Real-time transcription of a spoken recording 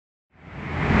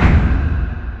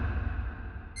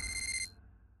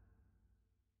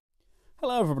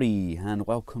Hello everybody and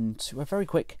welcome to a very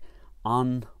quick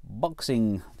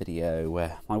unboxing video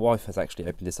where my wife has actually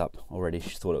opened this up already.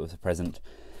 She thought it was a present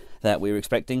that we were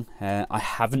expecting. I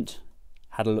haven't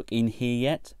had a look in here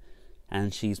yet,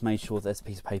 and she's made sure there's a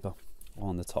piece of paper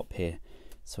on the top here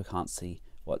so I can't see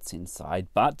what's inside,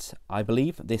 but I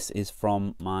believe this is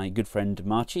from my good friend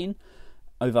Marcin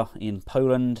over in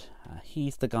Poland.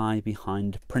 He's the guy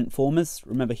behind Printformers.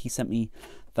 Remember, he sent me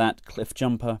that cliff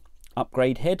jumper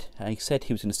upgrade head. He said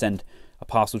he was going to send a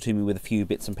parcel to me with a few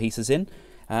bits and pieces in.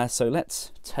 So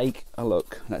let's take a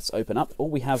look. Let's open up. Oh,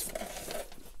 we have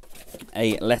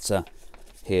a letter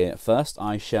here first.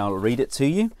 I shall read it to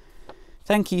you.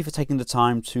 Thank you for taking the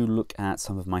time to look at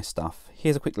some of my stuff.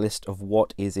 Here's a quick list of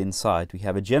what is inside. We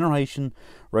have a Generation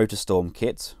Rotor Storm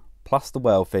kit, plus the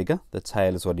whale figure. The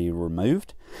tail is already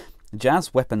removed.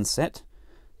 Jazz weapon set.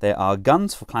 There are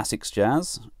guns for classics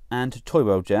jazz and Toy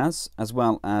World Jazz, as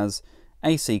well as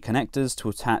AC connectors to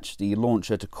attach the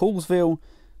launcher to Coolsville,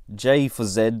 J for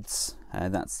Zeds,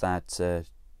 that's that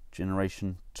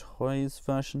Generation Toys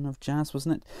version of Jazz,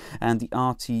 wasn't it? And the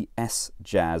RTS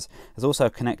Jazz. There's also a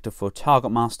connector for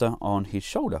Target Master on his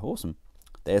shoulder. Awesome.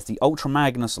 There's the Ultra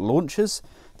Magnus launchers,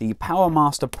 the Power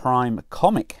Master Prime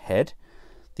comic head,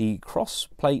 the cross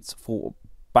plates for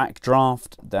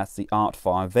Backdraft, that's the Art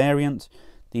Fire variant,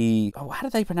 the, how do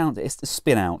they pronounce it? It's the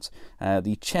spin out.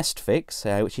 The chest fix,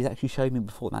 which he's actually showed me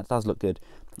before. That does look good.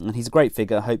 And he's a great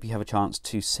figure. I hope you have a chance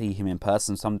to see him in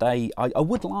person someday. I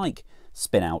would like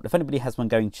spin out. If anybody has one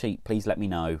going cheap, please let me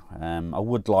know. I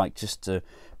would like just to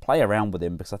play around with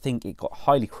him because I think it got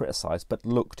highly criticised but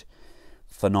looked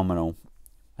phenomenal.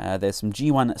 There's some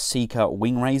G1 Seeker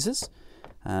wing raisers.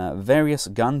 Various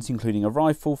guns, including a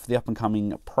rifle for the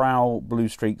up-and-coming Prowl Blue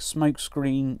Streak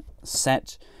smokescreen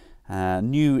set.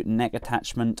 New neck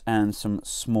attachment and some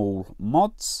small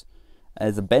mods.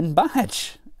 There's a Ben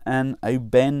badge and a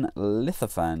Ben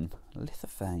lithophane.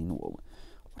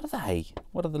 What are they?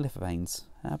 What are the lithophanes?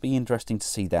 That'd be interesting to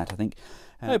see that, I think.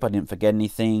 I hope I didn't forget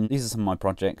anything. These are some of my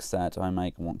projects that I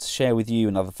may want to share with you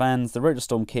and other fans. The Rotor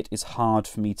Storm kit is hard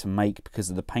for me to make because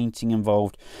of the painting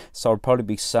involved, so I'll probably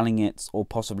be selling it or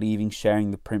possibly even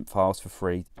sharing the print files for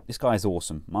free. This guy is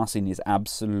awesome. Marcin is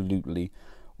absolutely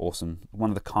awesome.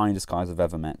 One of the kindest guys I've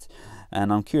ever met.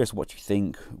 And I'm curious what you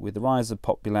think. With the rise of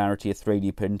popularity of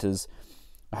 3D printers,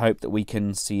 I hope that we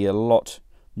can see a lot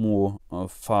more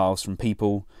of files from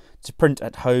people to print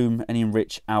at home and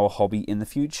enrich our hobby in the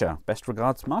future. Best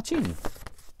regards, Marcin.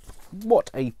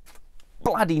 What a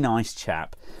bloody nice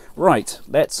chap. Right,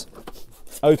 let's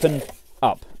open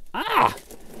up.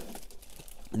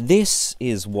 This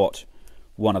is what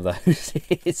one of those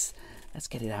is. Let's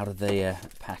get it out of the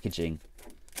packaging.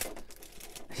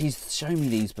 He's shown me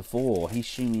these before. He's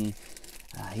shown me,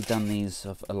 he's done these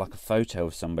of like a photo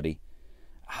of somebody.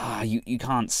 You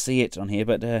can't see it on here,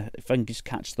 but if I can just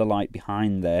catch the light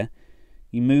behind there,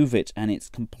 you move it and it's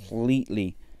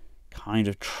completely kind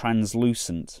of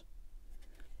translucent.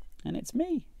 And it's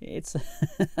me. It's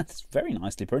very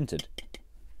nicely printed.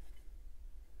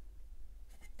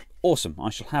 Awesome. I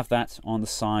shall have that on the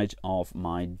side of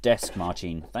my desk,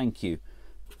 Marcin. Thank you.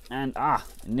 And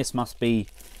this must be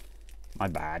my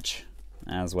badge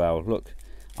as well. Look,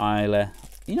 I'll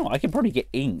you know, I could probably get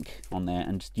ink on there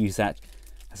and just use that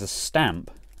as a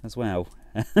stamp as well,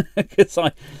 because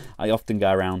I often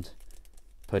go around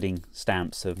putting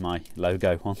stamps of my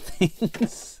logo on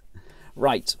things.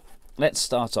 Right, let's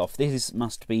start off. This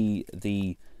must be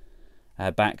the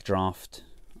Backdraft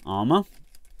armor.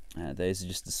 Those are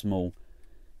just the small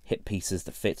hip pieces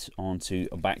that fit onto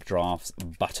a Backdraft's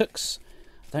buttocks.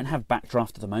 I don't have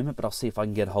Backdraft at the moment, but I'll see if I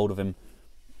can get a hold of him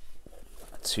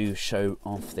to show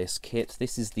off this kit.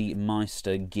 This is the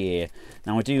Meister gear.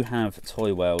 Now I do have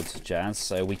Toy World Jazz,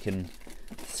 so we can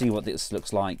see what this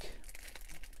looks like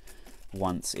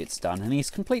once it's done. And he's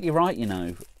completely right, you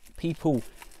know. People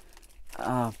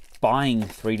are buying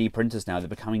 3D printers now. They're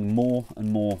becoming more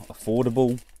and more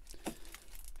affordable.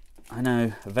 I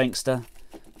know Venkster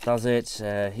does it.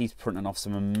 He's printing off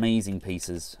some amazing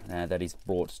pieces that he's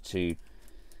brought to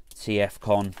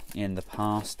TFCon in the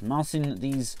past. Marcin,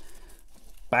 these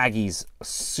baggies are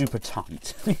super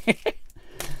tight.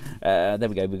 There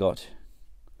we go, we got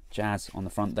Jazz on the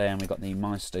front there, and we've got the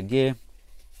Meister gear.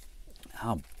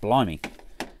 Oh, blimey.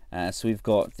 So we've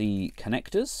got the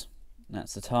connectors.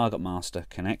 That's the Target Master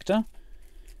connector.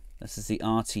 This is the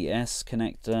RTS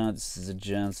connector. This is a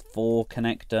Jazz 4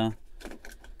 connector.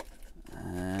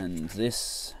 And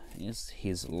this is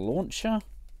his launcher.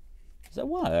 Does that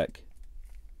work?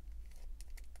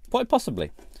 Quite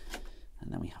possibly.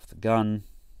 And then we have the gun.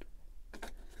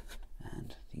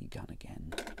 And the gun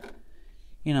again.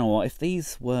 You know what, if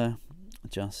these were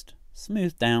just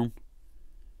smoothed down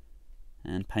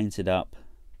and painted up,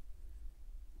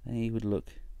 they would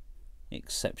look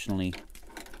exceptionally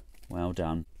well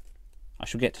done. I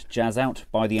shall get Jazz out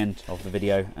by the end of the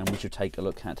video and we shall take a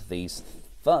look at these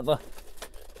further.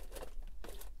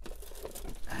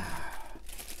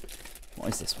 What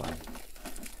is this one?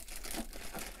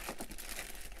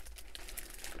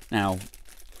 Now,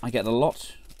 I get a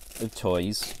lot of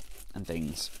toys and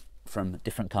things from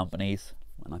different companies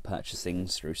when I purchase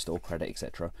things through store credit,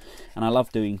 etc. And I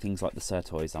love doing things like the Sir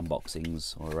Toys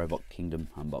unboxings or Robot Kingdom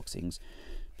unboxings.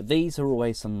 But these are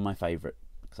always some of my favourite,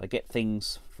 because I get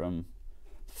things from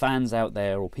fans out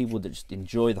there or people that just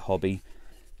enjoy the hobby.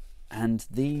 And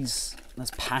there's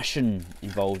passion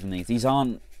involved in these. These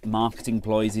aren't marketing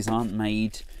ploys, these aren't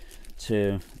made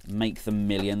to make them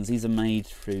millions. These are made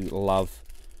through love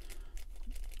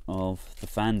of the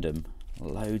fandom.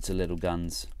 Loads of little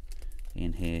guns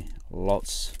in here,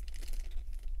 lots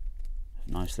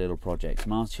of nice little projects.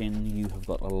 Martin, you have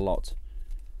got a lot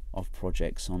of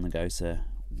projects on the go, sir.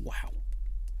 Wow,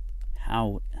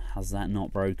 how has that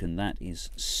not broken? That is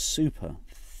super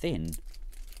thin.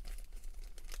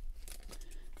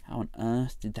 How on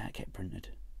earth did that get printed?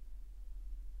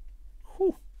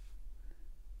 Whew.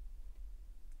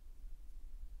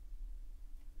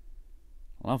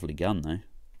 Lovely gun though.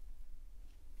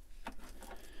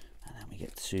 And then we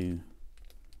get to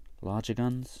larger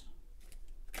guns.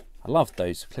 I love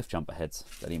those cliff jumper heads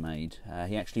that he made.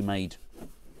 He actually made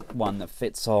one that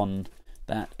fits on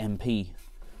that MP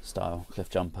style cliff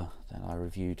jumper that I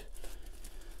reviewed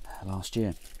last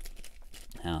year.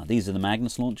 Now these are the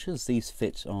Magnus launchers. These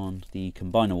fit on the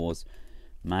Combiner Wars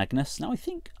Magnus. Now I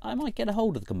think I might get a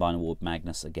hold of the Combiner Wars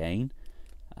Magnus again,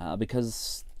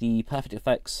 because the Perfect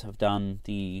Effects have done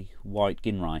the white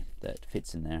Ginrai that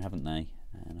fits in there, haven't they?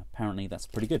 And apparently that's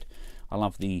pretty good. I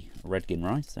love the red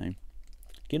Ginrai. So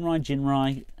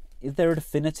Jinrai, is there a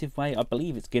definitive way? I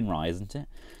believe it's Ginrai, isn't it?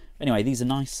 Anyway, these are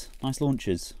nice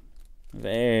launchers.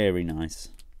 Very nice.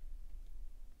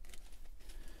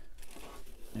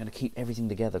 I'm going to keep everything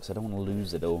together because I don't want to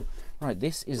lose it all. Right,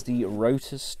 this is the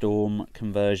Rotor Storm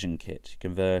conversion kit,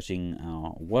 converting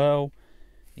our Whirl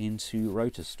into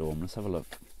Rotor Storm. Let's have a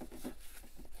look.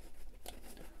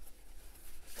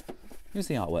 Here's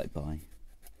the artwork by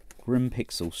Grim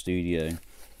Pixel Studio.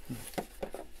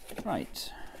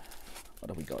 Right, what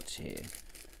have we got here?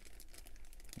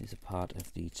 These are part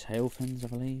of the tail fins, I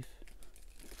believe.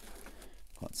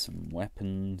 Got some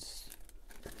weapons.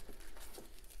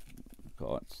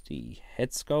 Got the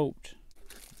head sculpt.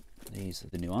 These are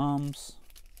the new arms.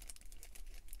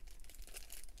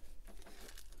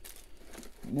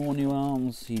 More new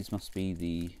arms. These must be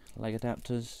the leg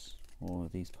adapters, or are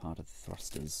these part of the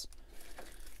thrusters?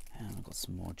 And I've got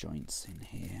some more joints in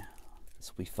here.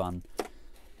 This will be fun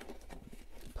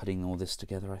putting all this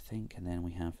together, I think. And then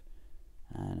we have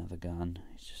another gun.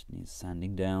 It just needs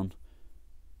sanding down.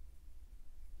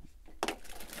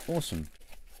 Awesome.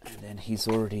 And then he's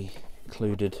already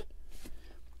included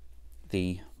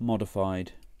the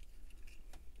modified,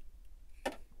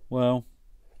 well,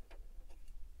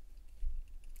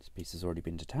 this piece has already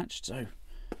been detached, so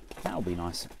that'll be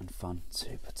nice and fun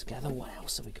to put together. What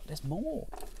else have we got? There's more.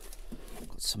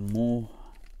 Got some more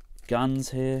guns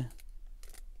here.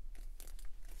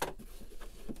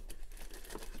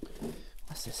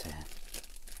 What's this here?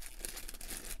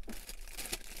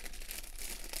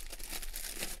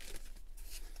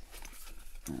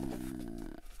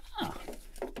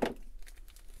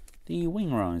 The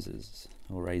wing risers,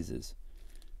 or razors.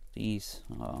 These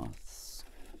are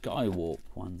Skywarp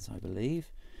ones, I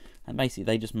believe. And basically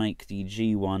they just make the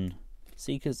G1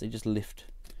 Seekers, they just lift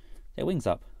their wings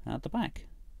up at the back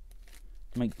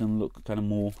to make them look kind of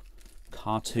more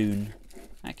cartoon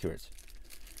accurate.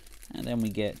 And then we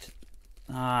get,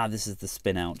 this is the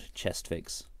spin out chest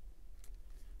fix.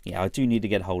 Yeah, I do need to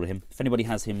get a hold of him. If anybody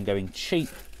has him going cheap,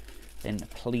 then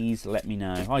please let me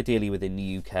know. Ideally within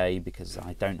the UK, because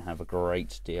I don't have a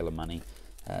great deal of money,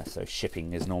 so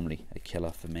shipping is normally a killer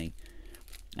for me.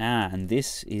 And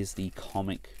this is the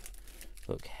comic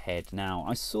book head. Now,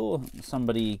 I saw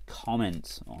somebody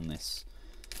comment on this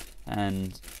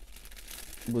and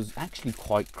was actually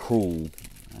quite cruel,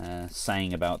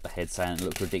 saying about the head, saying it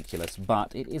looked ridiculous,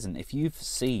 but it isn't. If you've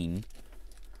seen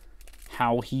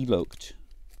how he looked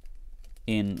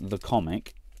in the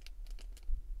comic,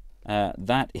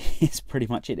 that is pretty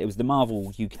much it. It was the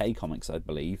Marvel UK comics, I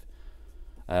believe.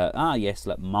 Yes,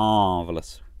 look,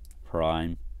 Marvelous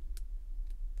Prime.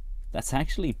 That's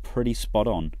actually pretty spot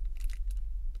on.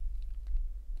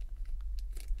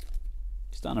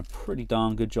 He's done a pretty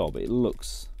darn good job. It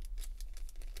looks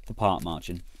the part,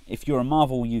 Martin. if you're a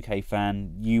Marvel UK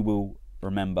fan, you will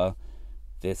remember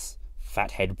this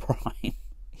Fathead Prime.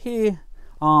 Here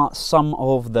are some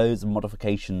of those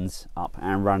modifications up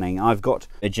and running. I've got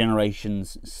a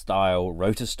Generations style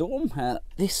Rotor Storm.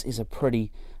 This is a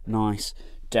pretty nice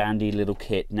dandy little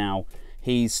kit. Now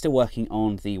he's still working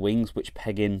on the wings, which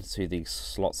peg into these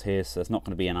slots here, so there's not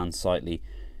going to be an unsightly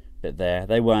bit there.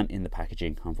 They weren't in the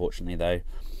packaging, unfortunately, though.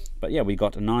 But yeah, we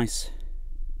got a nice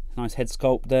head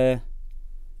sculpt there,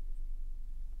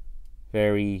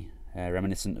 very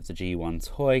reminiscent of the G1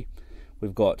 toy.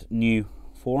 We've got new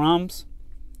forearms,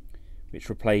 which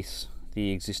replace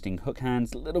the existing hook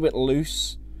hands. A little bit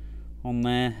loose on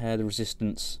there. The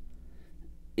resistance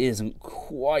isn't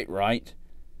quite right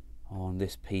on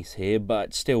this piece here,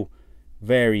 but still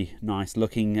very nice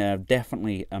looking.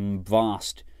 Definitely a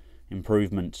vast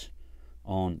improvement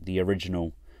on the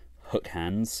original hook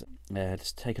hands.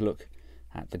 Let's take a look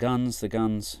at the guns. The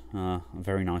guns are a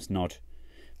very nice nod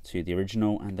to the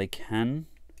original, and they can,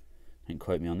 don't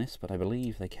quote me on this, but I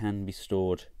believe they can be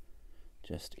stored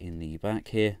just in the back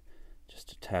here,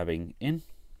 just tabbing in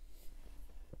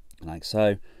like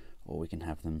so, or we can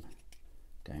have them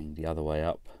going the other way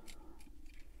up,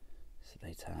 so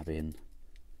they tab in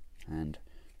and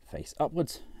face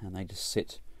upwards, and they just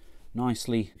sit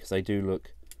nicely because they do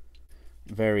look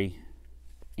very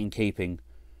in keeping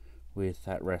with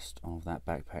that rest of that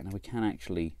backpack. Now we can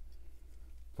actually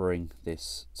bring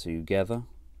this together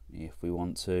if we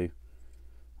want to.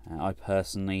 I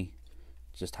personally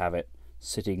just have it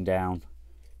sitting down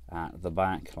at the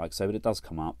back like so, but it does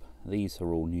come up. These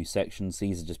are all new sections.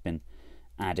 These have just been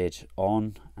added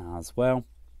on as well.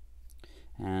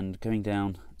 And going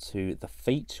down to the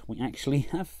feet, we actually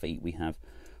have feet. We have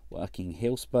working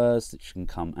heel spurs which can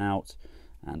come out,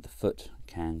 and the foot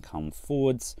can come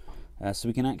forwards, so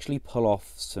we can actually pull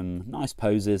off some nice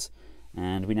poses.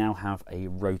 And we now have a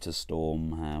Rotor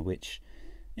Storm, which,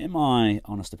 in my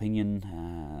honest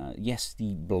opinion, yes,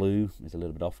 the blue is a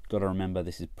little bit off. Got to remember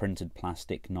this is printed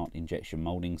plastic, not injection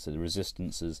molding, so the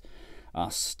resistances are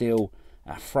still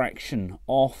a fraction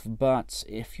off. But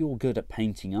if you're good at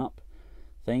painting up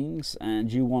things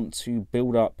and you want to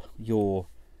build up your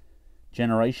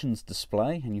Generations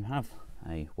display, and you have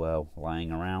a well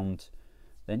laying around,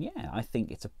 then yeah, I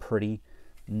think it's a pretty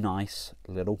nice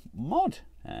little mod.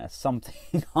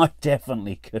 Something I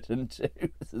definitely couldn't do.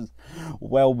 This is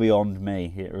well beyond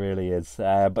me, it really is.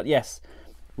 But yes,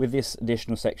 with this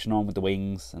additional section on with the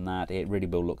wings and that, it really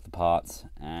will look the part,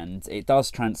 and it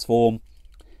does transform.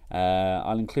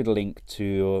 I'll include a link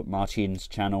to Marcin's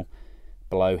channel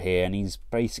below here, and he's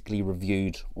basically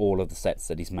reviewed all of the sets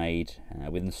that he's made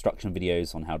with instruction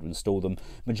videos on how to install them.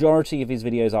 Majority of his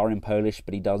videos are in Polish,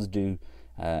 but he does do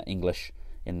English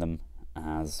in them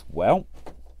as well.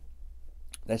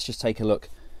 Let's just take a look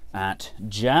at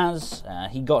Jazz.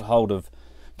 He got hold of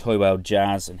Toy World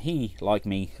Jazz, and he, like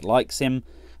me, likes him,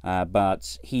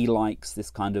 but he likes this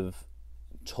kind of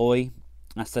toy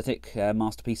aesthetic,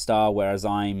 masterpiece style, whereas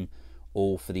I'm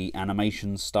all for the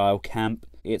animation style camp.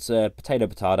 It's a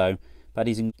potato, but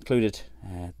he's included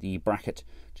the bracket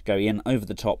to go in over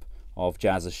the top of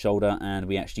Jazz's shoulder, and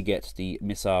we actually get the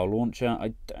missile launcher.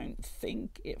 I don't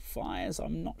think it fires,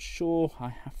 I'm not sure.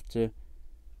 I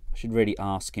should really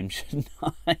ask him, shouldn't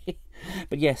I?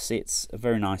 But yes, it's a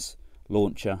very nice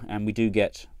launcher, and we do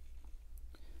get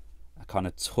a kind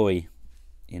of toy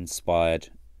inspired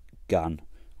gun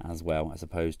as well, as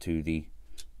opposed to the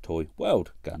Toy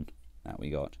World gun that we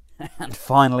got. And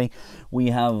finally,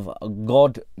 we have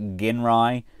God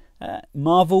Ginrai,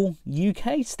 Marvel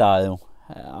UK style.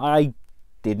 I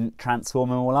didn't transform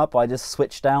them all up, I just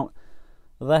switched out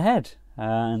the head,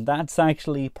 and that's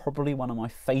actually probably one of my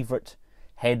favourite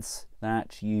heads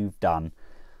that you've done.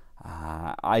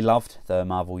 I loved the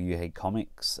Marvel UK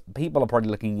comics. People are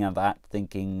probably looking at that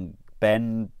thinking,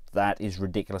 Ben, that is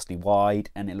ridiculously wide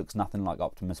and it looks nothing like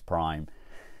Optimus Prime.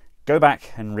 Go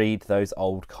back and read those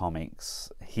old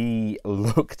comics. He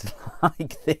looked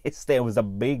like this. There was a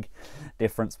big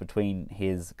difference between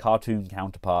his cartoon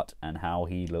counterpart and how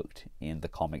he looked in the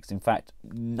comics. In fact,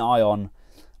 nigh on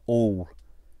all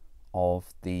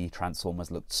of the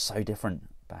Transformers looked so different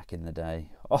back in the day.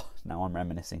 Oh, now I'm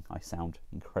reminiscing. I sound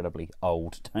incredibly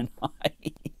old, don't I?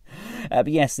 But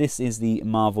yes, this is the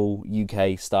Marvel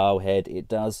UK style head. It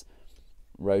does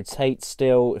rotate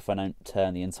still if I don't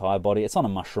turn the entire body. It's on a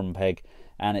mushroom peg,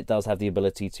 and it does have the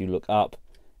ability to look up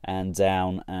and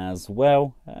down as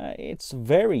well. It's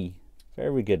very,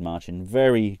 very good, Marcin.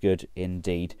 Very good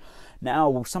indeed. Now,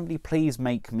 will somebody please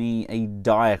make me a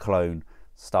Diaclone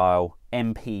style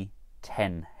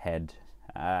MP10 head?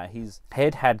 His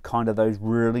head had kind of those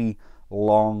really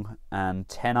long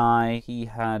antennae. He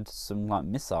had some like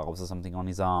missiles or something on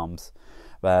his arms,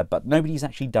 but nobody's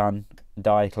actually done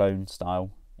Diaclone style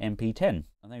MP10.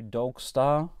 I know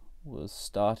Dogstar was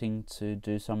starting to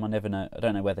do some. I never know. I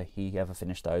don't know whether he ever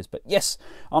finished those. But yes,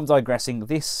 I'm digressing.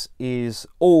 This is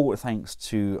all thanks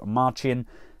to Marcin.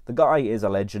 The guy is a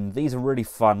legend. These are really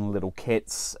fun little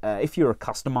kits. If you're a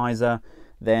customizer,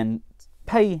 then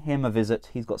pay him a visit.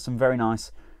 He's got some very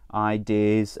nice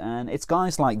ideas, and it's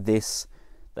guys like this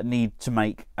that need to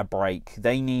make a break.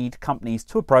 They need companies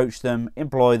to approach them,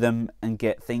 employ them, and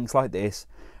get things like this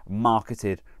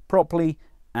marketed properly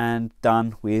and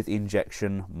done with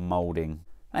injection molding.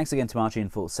 Thanks again to Marcin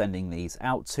for sending these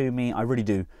out to me. I really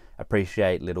do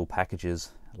appreciate little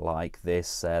packages like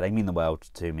this. They mean the world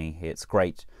to me. It's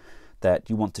great that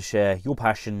you want to share your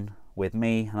passion with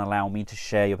me and allow me to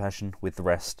share your passion with the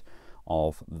rest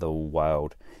of the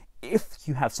world. If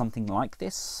you have something like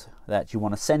this that you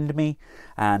want to send me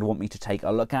and want me to take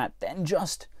a look at, then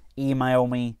just email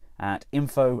me at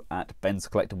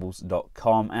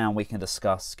info@benscollectables.com and we can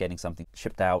discuss getting something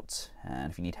shipped out.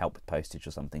 And if you need help with postage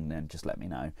or something, then just let me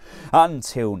know.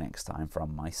 Until next time,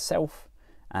 from myself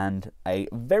and a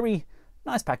very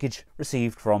nice package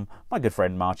received from my good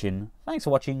friend Marcin. Thanks for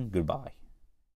watching. Goodbye.